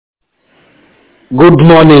Good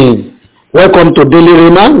morning. Welcome to Daily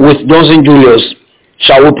Rhema with Johnson Julius.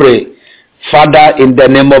 Shall we pray? Father, in the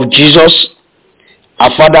name of Jesus, our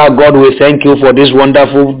Father, our God, we thank you for this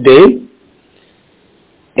wonderful day.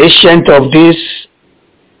 Ancient of this,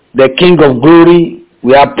 the King of glory,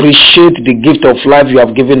 we appreciate the gift of life you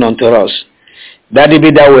have given unto us. That it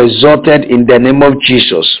be thou exalted in the name of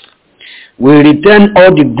Jesus. We return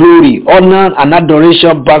all the glory, honor, and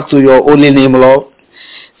adoration back to your holy name, Lord.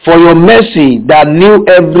 For your mercy that new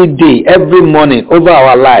every day, every morning over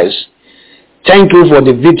our lives. Thank you for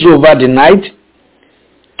the victory over the night.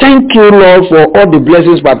 Thank you, Lord, for all the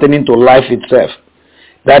blessings pertaining to life itself.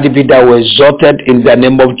 That it be thou exalted in the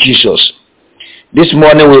name of Jesus. This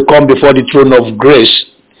morning we come before the throne of grace,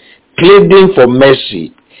 pleading for mercy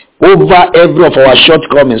over every of our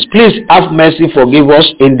shortcomings. Please have mercy, forgive us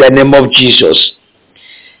in the name of Jesus.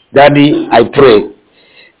 Daddy, I pray.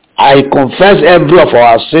 I confess every of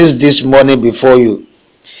our sins this morning before you.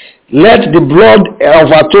 Let the blood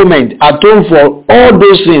of atonement atone for all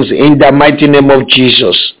those sins in the mighty name of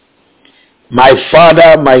Jesus. My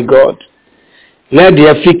Father, my God, let the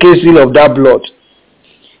efficacy of that blood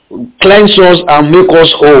cleanse us and make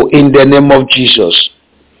us whole in the name of Jesus.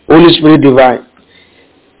 Holy Spirit divine,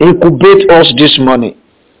 incubate us this morning.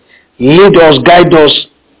 Lead us, guide us,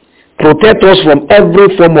 protect us from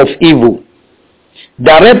every form of evil.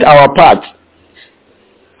 Direct our path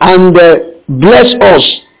and bless us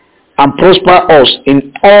and prosper us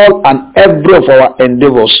in all and every of our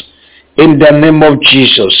endeavors in the name of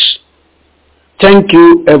Jesus. Thank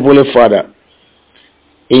you, Heavenly Father.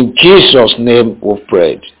 In Jesus' name we've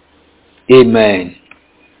prayed. Amen.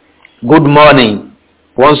 Good morning.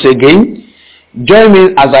 Once again, join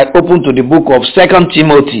me as I open to the book of 2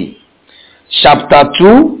 Timothy, chapter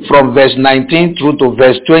 2, from verse 19 through to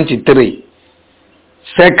verse 23.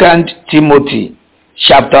 2 Timothy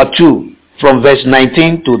chapter 2 from verse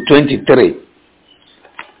 19 to 23.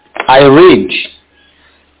 I read,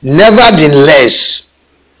 Nevertheless,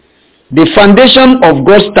 the foundation of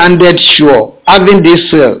God standeth sure, having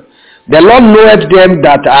this seal, the Lord knoweth them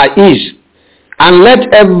that are his, and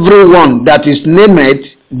let everyone that is named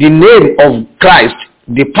the name of Christ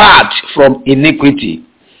depart from iniquity.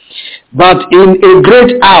 But in a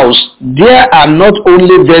great house there are not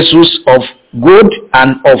only vessels of gold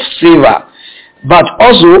and of silver, but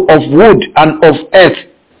also of wood and of earth,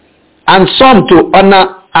 and some to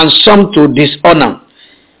honor and some to dishonor.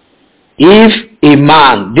 If a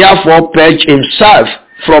man therefore purge himself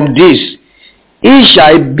from this, he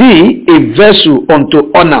shall be a vessel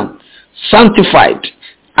unto honor, sanctified,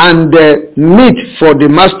 and meet for the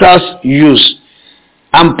master's use,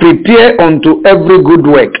 and prepare unto every good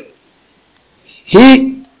work.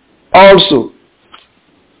 He also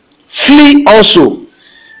flee also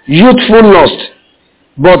youthful lust,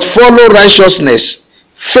 but follow righteousness,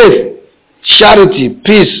 faith, charity,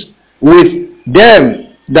 peace with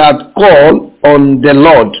them that call on the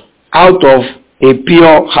Lord out of a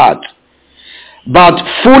pure heart. But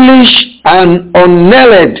foolish and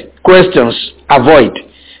unlearned questions avoid,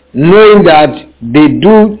 knowing that they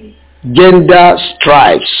do gender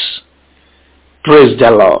strifes. Praise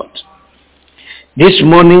the Lord. This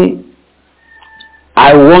morning,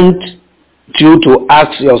 I want you to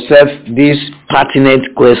ask yourself this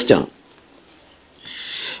pertinent question.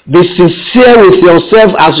 Be sincere with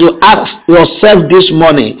yourself as you ask yourself this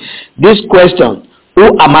morning this question: who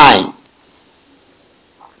am I?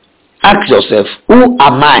 Ask yourself, who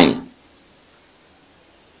am I?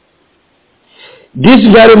 This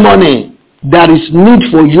very morning, there is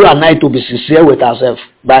need for you and I to be sincere with ourselves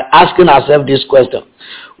by asking ourselves this question: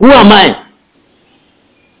 who am I?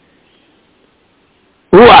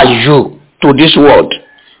 Who are you to this world?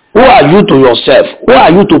 Who are you to yourself? Who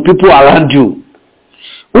are you to people around you?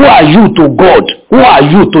 Who are you to God? Who are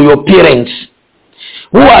you to your parents?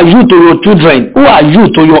 Who are you to your children? Who are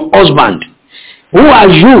you to your husband? Who are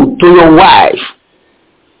you to your wife?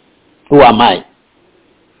 Who am I?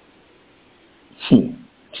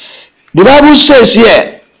 The Bible says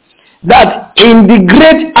here that in the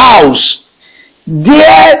great house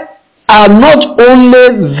there are not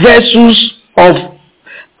only vessels of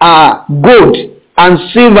gold and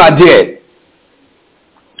silver there.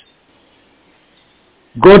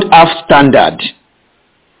 God have standard.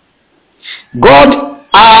 God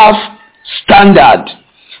have standard.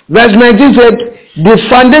 Verse 19 said, the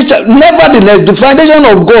foundation, nevertheless, the foundation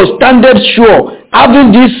of God standeth sure,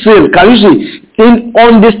 having this seal. Can you see?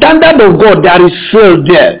 On the standard of God, there is seal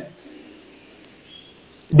there.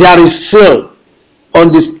 There is seal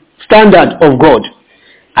on the standard of God.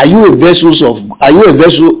 Are you a vessel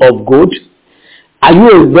of gold? Are you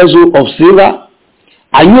a vessel of silver?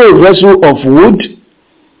 Are you a vessel of wood?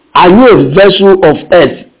 Are you a vessel of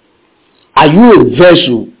earth? Are you a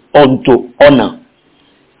vessel unto honor?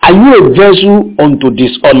 Are you a vessel unto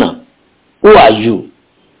dishonor? Who are you?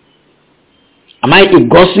 Am I a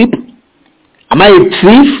gossip? Am I a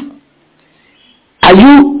thief? Are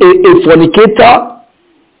you a fornicator?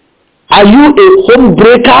 Are you a home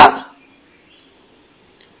breaker?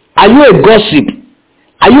 Are you a gossip?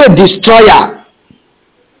 Are you a destroyer?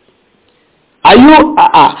 Are you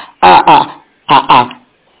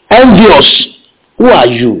envious? Who are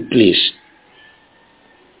you, please?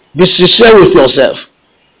 Be sincere with yourself.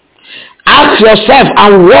 Ask yourself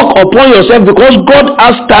and work upon yourself, because God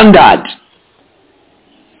has standard.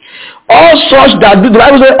 All such that do, the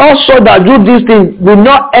Bible says, all such that do these things will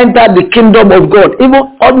not enter the kingdom of God.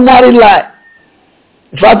 Even ordinary lie.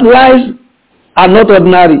 In fact, lies are not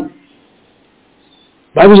ordinary.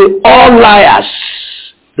 The Bible says, all liars.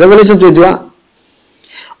 Revelation 21.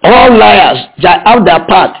 All liars that have their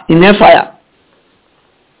part in hellfire.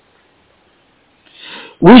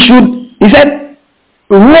 We should, he said,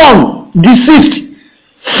 run, deceived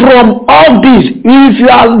from all this. If you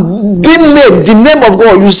are being made the name of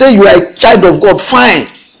God, you say you are a child of God, fine.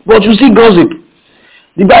 But you see gossip.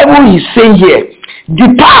 The Bible is saying here,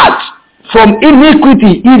 depart from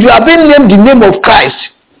iniquity. If you are being named the name of Christ,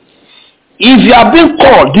 if you are being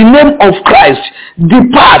called the name of Christ,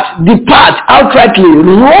 depart outrightly,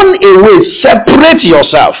 run away, separate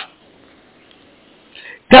yourself.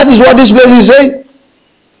 That is what this verse is saying.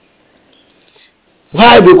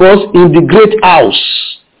 Why? Because in the great house,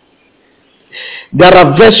 there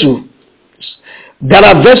are vessels. There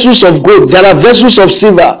are vessels of gold. There are vessels of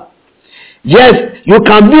silver. Yes, you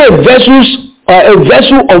can be a vessel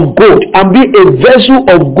of gold and be a vessel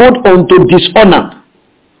of gold unto dishonor.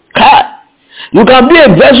 You can be a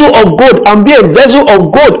vessel of gold and be a vessel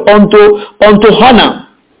of gold unto honor.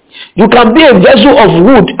 You can be a vessel of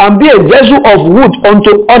wood and be a vessel of wood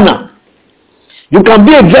unto honor. You can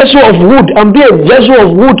be a vessel of wood and be a vessel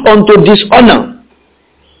of wood unto dishonor.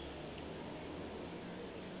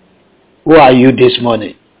 Who are you this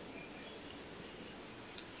morning?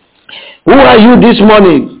 Who are you this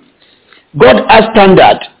morning? God has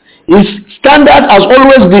standard. His standard has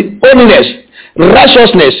always been holiness,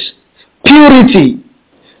 righteousness, purity.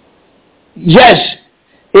 Yes,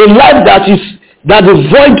 a life that is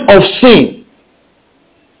void of sin.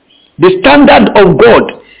 The standard of God,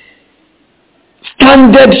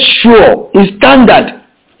 standard sure, is standard.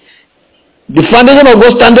 The foundation of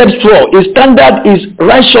God's standard sure. His standard is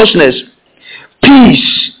righteousness,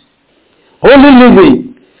 peace, holy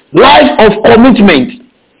living, life of commitment,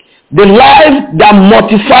 the life that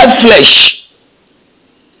mortifies flesh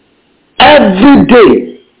every day.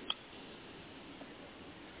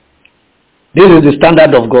 This is the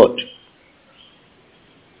standard of God.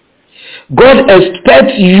 God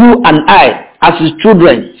expects you and I as his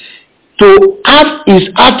children to have his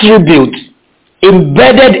attributes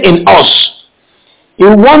embedded in us. He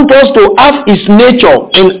wants us to have his nature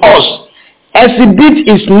in us, exhibit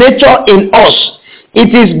his nature in us.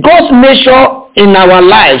 It is God's nature in our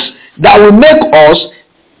lives that will make us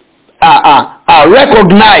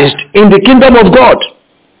recognized in the kingdom of God.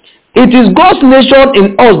 It is God's nature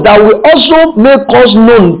in us that will also make us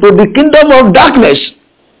known to the kingdom of darkness.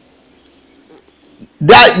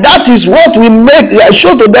 That is what we make. I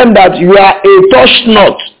show to them that you are a touch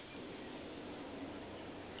not.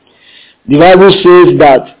 The Bible says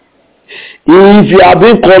that if you are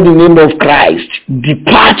being called the name of Christ,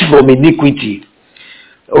 depart from iniquity.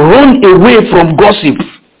 Run away from gossip.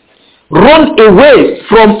 Run away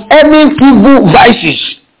from any evil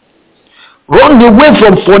vices. Run away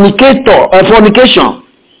from fornication.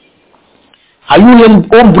 Are you a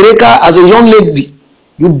home breaker as a young lady?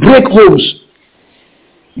 You break homes.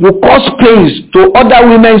 You cause pains to other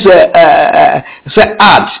women's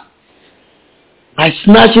heart by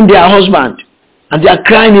snatching their husband, and they are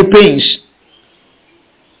crying in pains.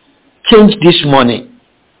 Change this morning.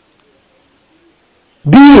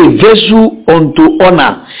 Be a vessel unto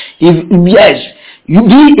honor. Yes, you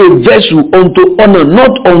be a vessel unto honor,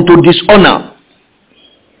 not unto dishonor.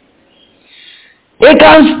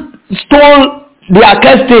 Achan stole the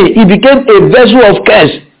accursed. He became a vessel of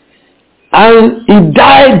curse. And he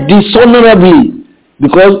died dishonorably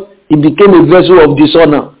because he became a vessel of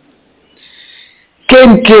dishonor.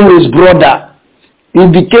 Cain killed his brother. He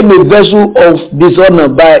became a vessel of dishonor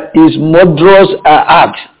by his murderous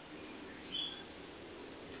act.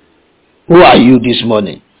 Who are you this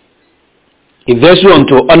morning? A vessel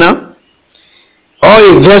unto honor or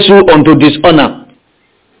a vessel unto dishonor?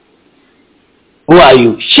 Who are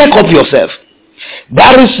you? Check up yourself.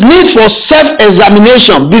 There is need for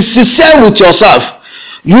self-examination. Be sincere with yourself.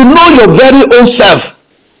 You know your very own self.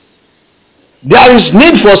 There is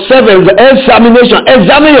need for self-examination.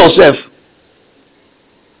 Examine yourself.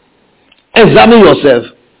 Examine yourself.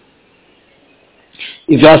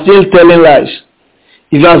 If you are still telling lies,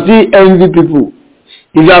 if you are still envying people,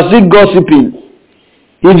 if you are still gossiping,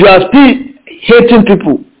 if you are still hating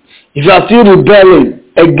people, if you are still rebelling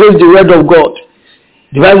against the word of God,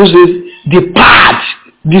 the Bible says, depart,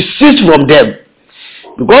 desist from them.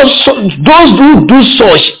 Because those who do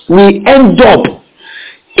such will end up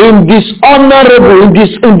in dishonorable,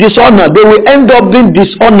 in dishonor. They will end up being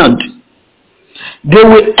dishonored. They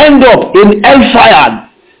will end up in hellfire.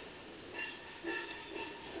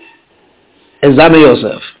 Examine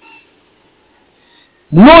yourself.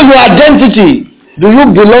 Know your identity. Do you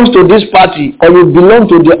belong to this party or you belong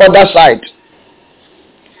to the other side?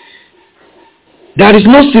 There is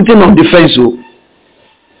no sitting on the fence.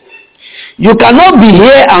 You cannot be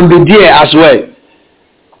here and be there as well.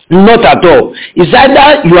 Not at all. It's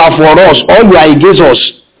either you are for us or you are against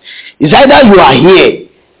us. It's either you are here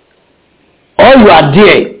or you are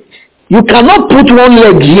there. You cannot put one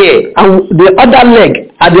leg here and the other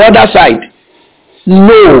leg at the other side.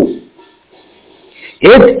 No.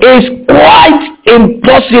 It is quite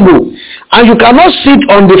impossible. And you cannot sit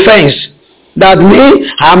on the fence that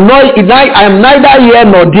I am neither here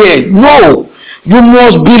nor there. No. You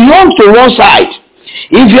must belong to one side.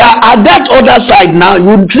 If you are at that other side now,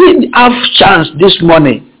 you didn't have chance this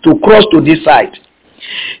morning to cross to this side.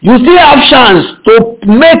 You still have chance to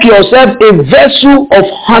make yourself a vessel of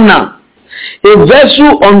honor, a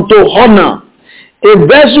vessel unto honor, a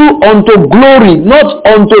vessel unto glory, not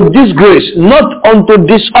unto disgrace, not unto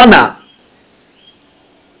dishonor.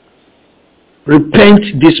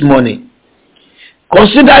 Repent this morning.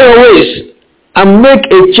 Consider your ways and make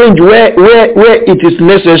a change where it is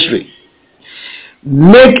necessary.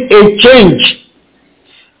 Make a change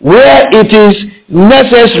where it is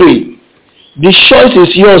necessary. The choice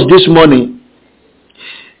is yours this morning.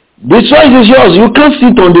 The choice is yours. You can't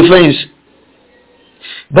sit on the fence.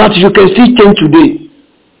 But you can still change today.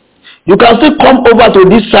 You can still come over to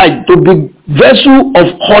this side to be vessel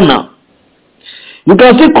of honor. You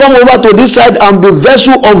can still come over to this side and be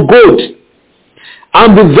vessel of gold.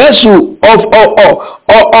 And be vessel of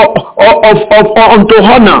unto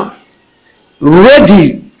honor.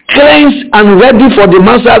 Ready, cleansed and ready for the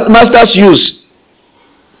master's use.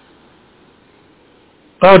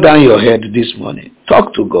 Bow down your head this morning.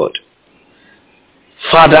 Talk to God.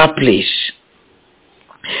 Father, please.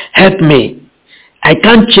 Help me. I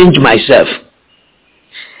can't change myself.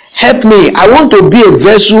 Help me. I want to be a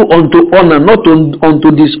vessel unto honor, not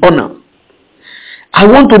unto dishonor. I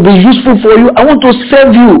want to be useful for you. I want to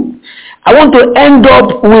serve you. I want to end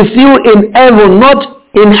up with you in heaven, not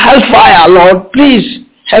in hellfire, Lord. Please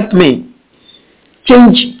help me.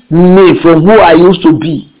 Change me from who I used to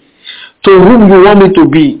be to whom you want me to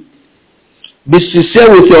be. Be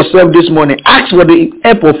sincere with yourself this morning. Ask for the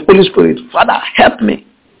help of Holy Spirit. Father, help me.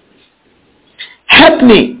 Help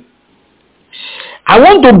me. I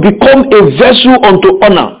want to become a vessel unto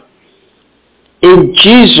honor. In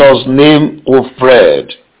Jesus' name we've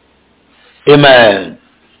prayed. Amen.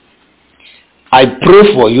 I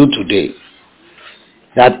pray for you today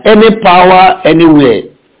that any power anywhere,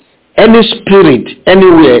 any spirit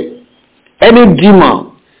anywhere, any demon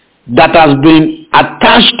that has been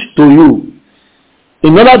attached to you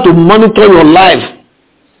in order to monitor your life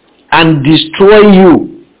and destroy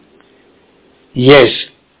you, yes,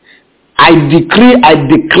 I decree, I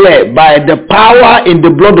declare by the power in the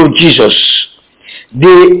blood of Jesus,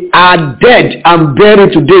 they are dead and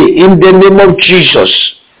buried today in the name of Jesus.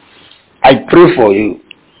 I pray for you.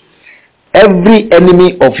 Every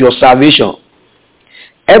enemy of your salvation,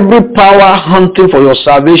 every power hunting for your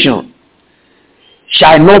salvation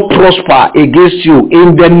shall not prosper against you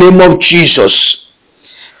in the name of Jesus.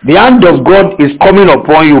 The hand of God is coming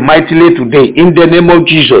upon you mightily today in the name of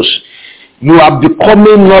Jesus. You are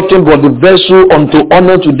becoming nothing but the vessel unto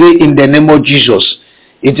honor today in the name of Jesus.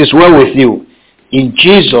 It is well with you. In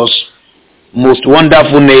Jesus' most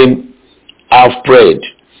wonderful name, I've prayed.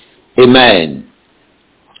 Amen.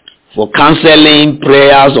 For counseling,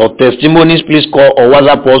 prayers, or testimonies, please call or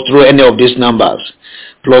WhatsApp us through any of these numbers.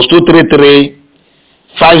 +233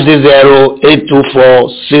 560 824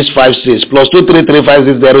 656. +233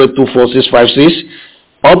 560 824 656.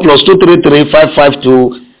 Or +233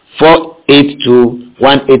 552 482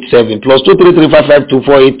 187. +233 552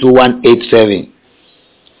 482 187.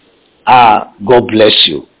 God bless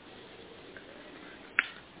you.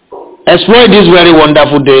 Exploit this very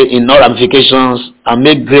wonderful day in all ramifications and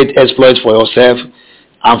make great exploits for yourself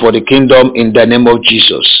and for the kingdom in the name of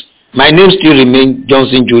Jesus. My name still remains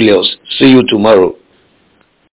Johnson Julius. See you tomorrow.